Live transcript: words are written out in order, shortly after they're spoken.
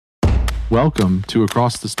Welcome to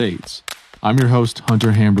Across the States. I'm your host,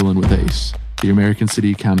 Hunter Hamberlin with ACE, the American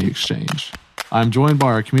City County Exchange. I'm joined by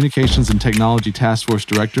our Communications and Technology Task Force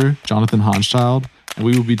Director, Jonathan Hanschild, and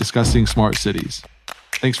we will be discussing smart cities.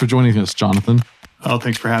 Thanks for joining us, Jonathan. Oh,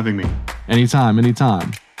 thanks for having me.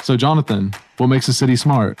 Anytime. So, Jonathan, what makes a city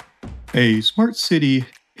smart? A smart city,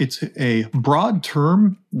 it's a broad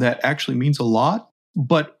term that actually means a lot,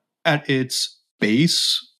 but at its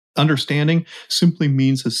base, understanding simply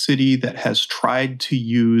means a city that has tried to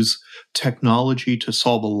use technology to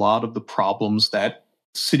solve a lot of the problems that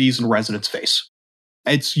cities and residents face.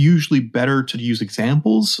 It's usually better to use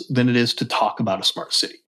examples than it is to talk about a smart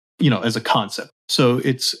city, as a concept. So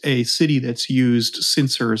it's a city that's used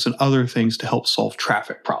sensors and other things to help solve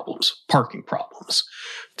traffic problems, parking problems,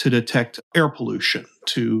 to detect air pollution,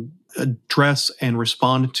 to address and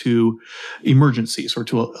respond to emergencies or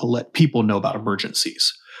to let people know about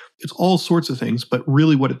emergencies. It's all sorts of things, but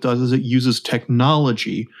really what it does is it uses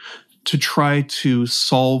technology to try to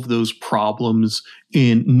solve those problems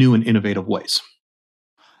in new and innovative ways.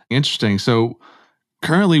 Interesting. So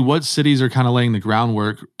currently, what cities are kind of laying the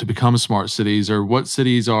groundwork to become smart cities, or what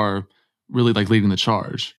cities are really leading the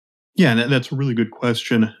charge? Yeah, and that's a really good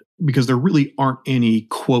question because there really aren't any,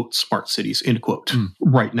 quote, smart cities, end quote,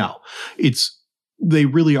 right now. They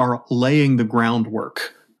really are laying the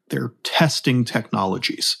groundwork. They're testing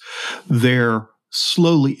technologies. They're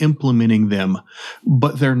slowly implementing them,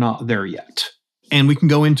 but they're not there yet. And we can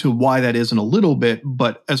go into why that is in a little bit,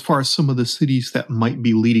 but as far as some of the cities that might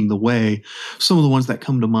be leading the way, some of the ones that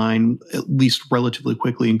come to mind, at least relatively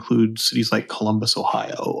quickly, include cities like Columbus,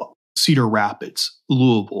 Ohio, Cedar Rapids,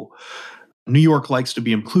 Louisville. New York likes to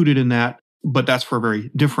be included in that, but that's for a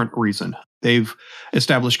very different reason. They've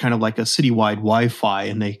established kind of like a citywide Wi-Fi,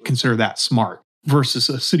 and they consider that smart, versus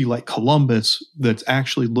a city like Columbus that's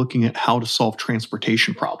actually looking at how to solve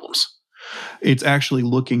transportation problems. It's actually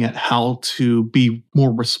looking at how to be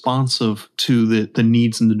more responsive to the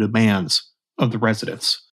needs and the demands of the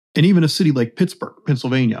residents. And even a city like Pittsburgh,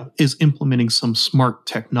 Pennsylvania, is implementing some smart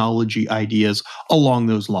technology ideas along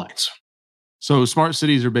those lines. So smart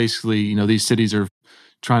cities are basically, these cities are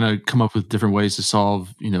trying to come up with different ways to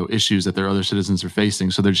solve, issues that their other citizens are facing.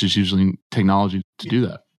 So they're just using technology to do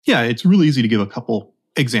that. Yeah, it's really easy to give a couple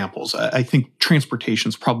examples. I think transportation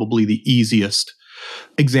is probably the easiest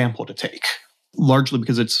example to take, largely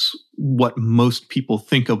because it's what most people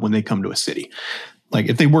think of when they come to a city. Like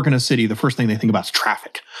if they work in a city, the first thing they think about is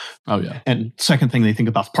traffic. Oh, yeah. And second thing they think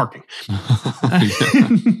about is parking.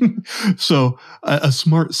 So a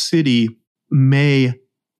smart city may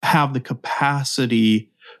have the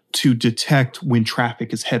capacity to detect when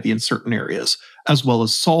traffic is heavy in certain areas, as well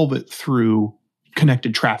as solve it through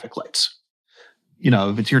connected traffic lights.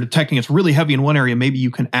 If you're detecting it's really heavy in one area, maybe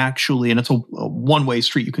you can actually, and it's a one-way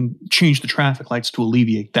street, you can change the traffic lights to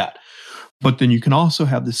alleviate that. But then you can also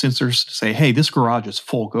have the sensors to say, hey, this garage is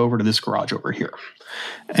full, go over to this garage over here.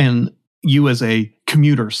 And you as a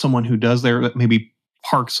commuter, someone who does that maybe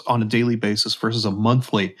parks on a daily basis versus a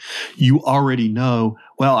monthly, you already know,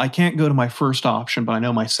 well, I can't go to my first option, but I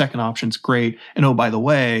know my second option's great. And oh, by the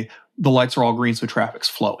way, the lights are all green, so traffic's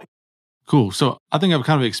flowing. Cool. So I think I've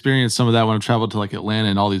kind of experienced some of that when I've traveled to Atlanta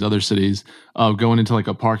and all these other cities, going into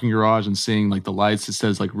a parking garage and seeing the lights, it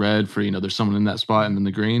says red for, there's someone in that spot, and then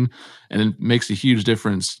the green. And it makes a huge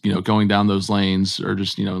difference, going down those lanes or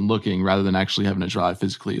just, looking rather than actually having to drive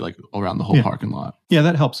physically around the whole parking lot. Yeah,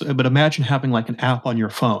 that helps. But imagine having an app on your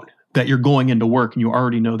phone that you're going into work and you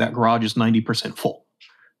already know that garage is 90% full.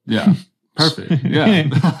 Yeah. Perfect.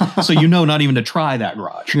 Yeah. So not even to try that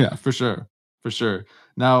garage. Yeah, for sure.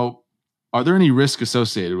 Now, are there any risk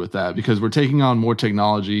associated with that? Because we're taking on more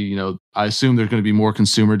technology. I assume there's going to be more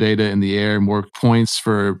consumer data in the air, more points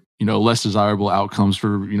for, less desirable outcomes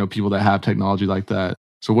for, people that have technology like that.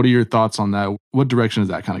 So what are your thoughts on that? What direction is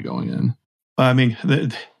that kind of going in? I mean,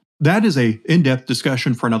 that is a in-depth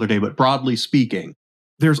discussion for another day, but broadly speaking,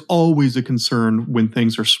 there's always a concern when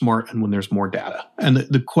things are smart and when there's more data. And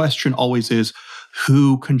the question always is,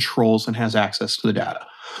 who controls and has access to the data?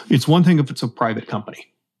 It's one thing if it's a private company.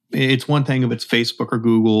 It's one thing if it's Facebook or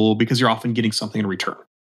Google, because you're often getting something in return.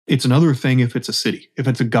 It's another thing if it's a city, if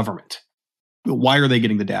it's a government. Why are they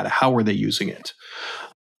getting the data? How are they using it?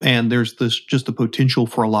 And there's just the potential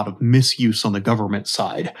for a lot of misuse on the government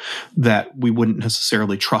side that we wouldn't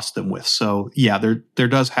necessarily trust them with. So yeah, there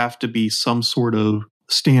does have to be some sort of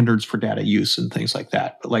standards for data use and things like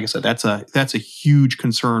that. But like I said, that's a huge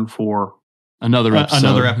concern for another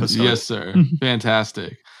episode. Yes, sir.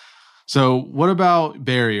 Fantastic. So what about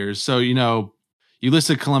barriers? So, you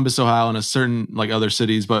listed Columbus, Ohio, and a certain other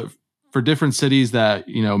cities, but for different cities that,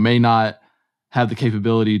 may not have the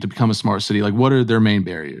capability to become a smart city? Like, what are their main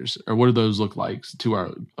barriers, or what do those look like to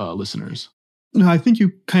our listeners? No, I think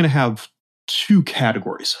you kind of have two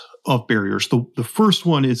categories of barriers. The first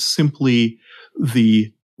one is simply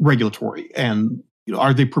the regulatory, and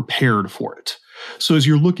are they prepared for it? So as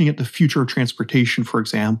you're looking at the future of transportation, for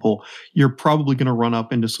example, you're probably going to run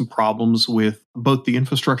up into some problems with both the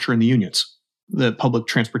infrastructure and the unions, the public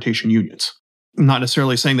transportation unions. Not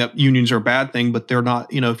necessarily saying that unions are a bad thing, but they're not,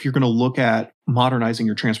 if you're going to look at modernizing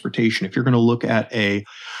your transportation, if you're going to look at a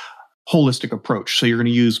holistic approach, so you're going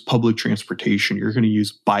to use public transportation, you're going to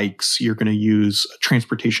use bikes, you're going to use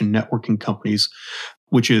transportation networking companies,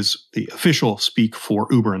 which is the official speak for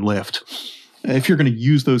Uber and Lyft. If you're going to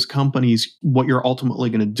use those companies, what you're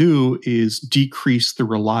ultimately going to do is decrease the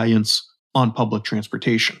reliance on public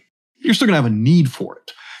transportation. You're still going to have a need for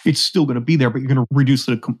it. It's still going to be there, but you're going to reduce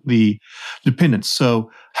the dependence.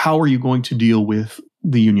 So how are you going to deal with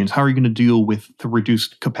the unions? How are you going to deal with the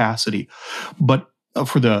reduced capacity but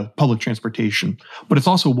for the public transportation? But it's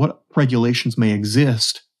also what regulations may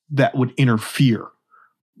exist that would interfere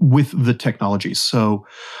with the technology. So,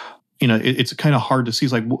 it's kind of hard to see.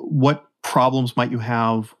 It's like, what problems might you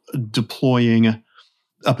have deploying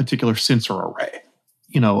a particular sensor array?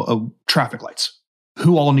 Traffic lights.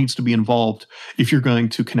 Who all needs to be involved if you're going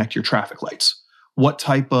to connect your traffic lights? What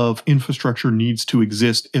type of infrastructure needs to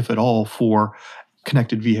exist, if at all, for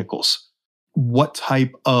connected vehicles? What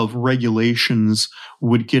type of regulations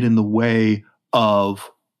would get in the way of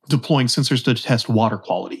deploying sensors to test water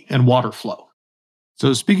quality and water flow?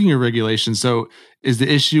 So speaking of regulations, so is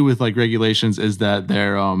the issue with like regulations is that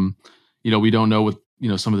they're, we don't know what,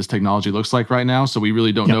 some of this technology looks like right now. So we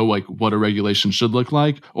really don't know like what a regulation should look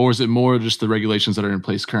like, or is it more just the regulations that are in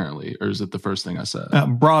place currently? Or is it the first thing I said?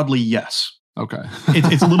 Broadly, yes. Okay.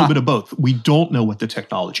 It's a little bit of both. We don't know what the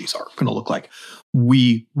technologies are going to look like.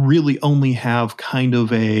 We really only have kind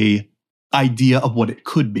of a idea of what it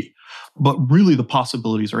could be, but really the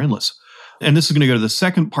possibilities are endless. And this is going to go to the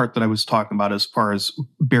second part that I was talking about as far as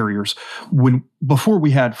barriers. Before we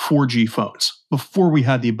had 4G phones, before we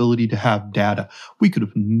had the ability to have data, we could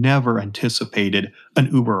have never anticipated an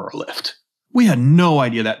Uber or a Lyft. We had no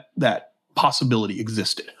idea that possibility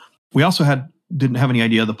existed. We also didn't have any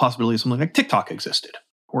idea the possibility of something like TikTok existed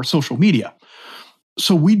or social media.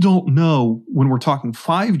 So we don't know, when we're talking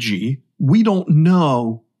 5G, we don't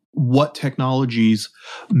know what technologies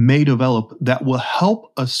may develop that will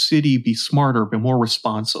help a city be smarter, be more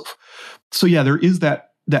responsive. So yeah, there is that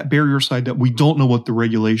barrier side that we don't know what the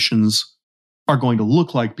regulations are going to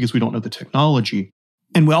look like because we don't know the technology.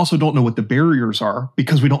 And we also don't know what the barriers are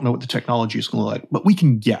because we don't know what the technology is going to look like, but we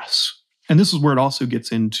can guess. And this is where it also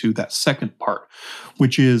gets into that second part,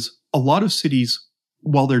 which is a lot of cities,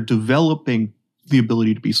 while they're developing the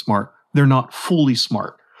ability to be smart, they're not fully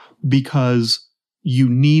smart because you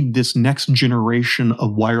need this next generation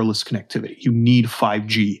of wireless connectivity. You need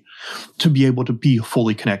 5G to be able to be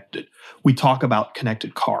fully connected. We talk about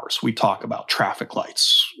connected cars. We talk about traffic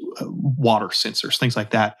lights, water sensors, things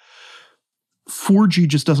like that. 4G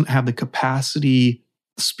just doesn't have the capacity,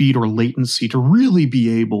 speed, or latency to really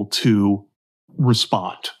be able to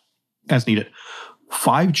respond as needed.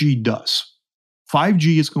 5G does.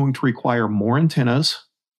 5G is going to require more antennas,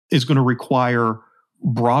 is going to require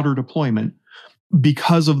broader deployment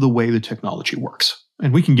because of the way the technology works.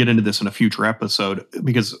 And we can get into this in a future episode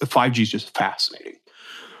because 5G is just fascinating.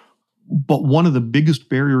 But one of the biggest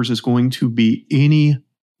barriers is going to be any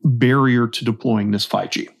barrier to deploying this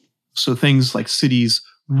 5G. So things like cities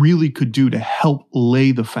really could do to help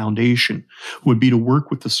lay the foundation would be to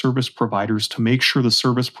work with the service providers to make sure the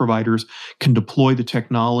service providers can deploy the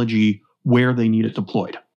technology where they need it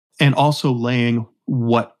deployed. And also laying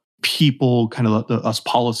what people, kind of us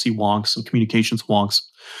policy wonks and communications wonks,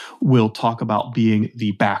 will talk about being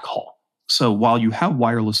the backhaul. So while you have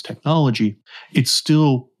wireless technology, it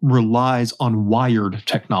still relies on wired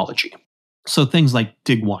technology. So things like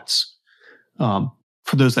dig once.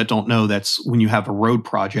 For those that don't know, that's when you have a road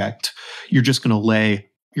project, you're going to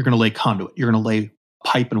lay conduit, you're going to lay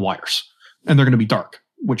pipe and wires, and they're going to be dark,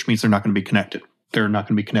 which means they're not going to be connected. They're not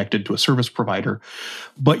going to be connected to a service provider,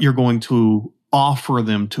 but you're going to offer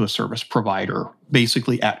them to a service provider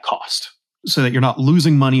basically at cost so that you're not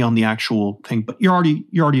losing money on the actual thing, but you're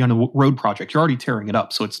already on a road project. You're already tearing it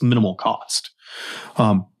up. So it's minimal cost.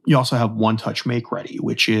 You also have one touch make ready,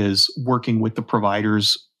 which is working with the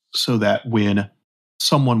providers so that when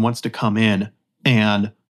someone wants to come in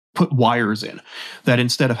and put wires in, that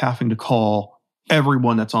instead of having to call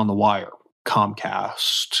everyone that's on the wire,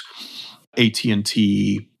 Comcast,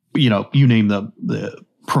 AT&T, you name the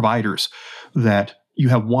providers, that you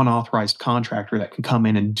have one authorized contractor that can come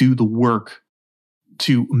in and do the work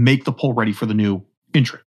to make the poll ready for the new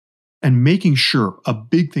entrant. And making sure, a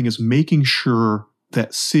big thing is making sure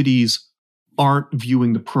that cities aren't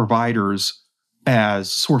viewing the providers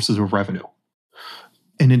as sources of revenue.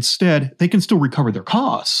 And instead, they can still recover their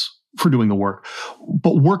costs for doing the work,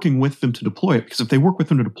 but working with them to deploy it. Because if they work with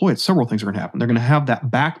them to deploy it, several things are going to happen. They're going to have that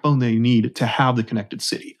backbone they need to have the connected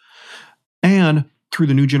city. And through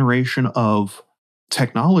the new generation of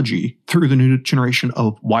technology, through the new generation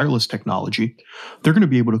of wireless technology, they're going to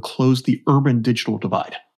be able to close the urban digital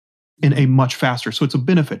divide in a much faster. So it's a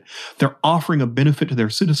benefit. They're offering a benefit to their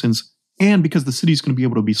citizens. And because the city's going to be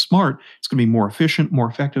able to be smart, it's going to be more efficient, more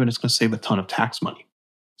effective, and it's going to save a ton of tax money.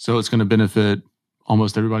 So it's going to benefit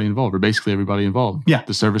almost everybody involved, or basically everybody involved. Yeah.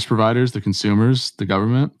 The service providers, the consumers, the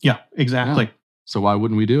government. Yeah, exactly. Yeah. So why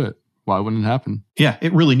wouldn't we do it? Why wouldn't it happen? Yeah,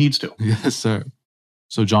 it really needs to. Yes, sir.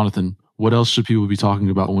 So Jonathan, what else should people be talking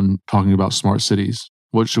about when talking about smart cities?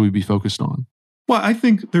 What should we be focused on? Well, I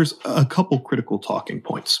think there's a couple critical talking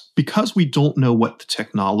points. Because we don't know what the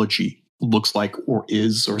technology looks like or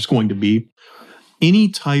is going to be, any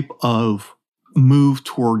type of move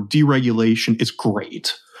toward deregulation is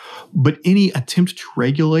great. But any attempt to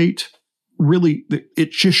regulate, really,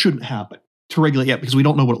 it just shouldn't happen to regulate yet because we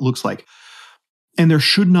don't know what it looks like. And there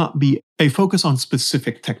should not be a focus on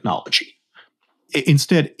specific technology.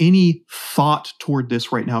 Instead, any thought toward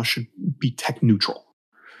this right now should be tech neutral.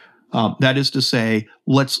 That is to say,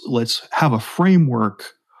 let's have a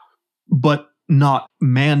framework, but not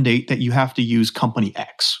mandate that you have to use company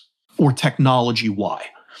X or technology Y,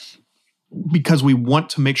 because we want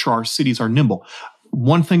to make sure our cities are nimble.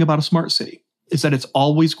 One thing about a smart city is that it's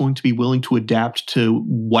always going to be willing to adapt to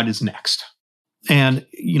what is next. And,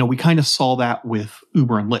 we kind of saw that with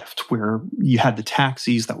Uber and Lyft, where you had the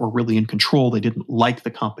taxis that were really in control. They didn't like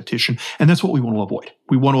the competition. And that's what we want to avoid.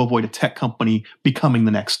 We want to avoid a tech company becoming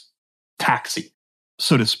the next taxi,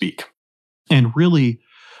 so to speak. And really,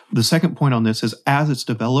 the second point on this is, as it's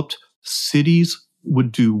developed, cities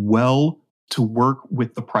would do well to work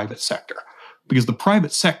with the private sector, because the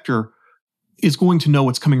private sector is going to know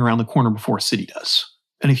what's coming around the corner before a city does.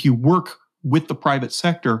 And if you work with the private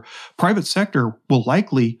sector will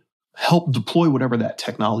likely help deploy whatever that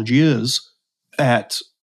technology is at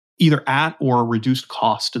or a reduced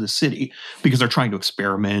cost to the city, because they're trying to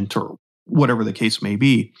experiment or whatever the case may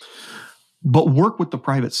be. But work with the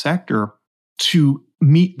private sector to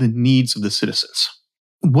meet the needs of the citizens,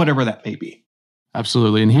 whatever that may be.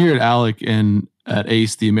 Absolutely. And here at ALEC and at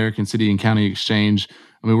ACE, the American City and County Exchange,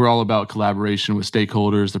 we're all about collaboration with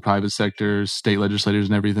stakeholders, the private sector, state legislators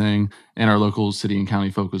and everything, and our local city and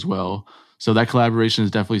county folk as well. So that collaboration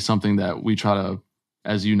is definitely something that we try to,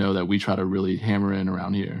 as you know, that we try to really hammer in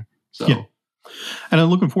around here. So, yeah. And I'm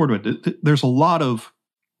looking forward to it. There's a lot of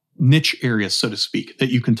niche areas, so to speak,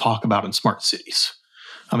 that you can talk about in smart cities.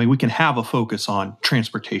 We can have a focus on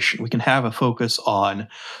transportation. We can have a focus on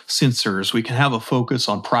sensors. We can have a focus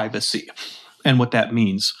on privacy and what that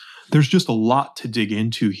means. There's just a lot to dig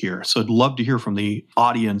into here. So I'd love to hear from the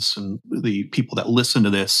audience and the people that listen to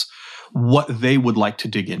this, what they would like to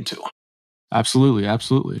dig into. Absolutely.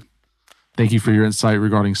 Absolutely. Thank you for your insight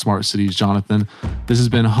regarding smart cities, Jonathan. This has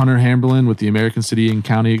been Hunter Hamberlin with the American City and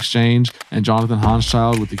County Exchange and Jonathan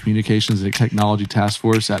Hanschild with the Communications and Technology Task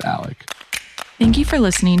Force at ALEC. Thank you for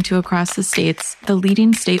listening to Across the States, the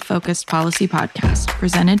leading state-focused policy podcast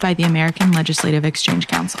presented by the American Legislative Exchange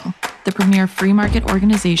Council, the premier free market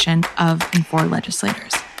organization of and for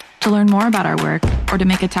legislators. To learn more about our work or to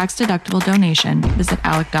make a tax-deductible donation, visit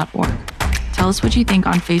alec.org. Tell us what you think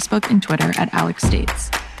on Facebook and Twitter at ALEC States.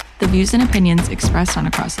 The views and opinions expressed on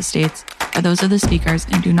Across the States are those of the speakers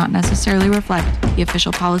and do not necessarily reflect the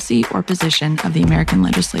official policy or position of the American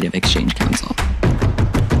Legislative Exchange Council.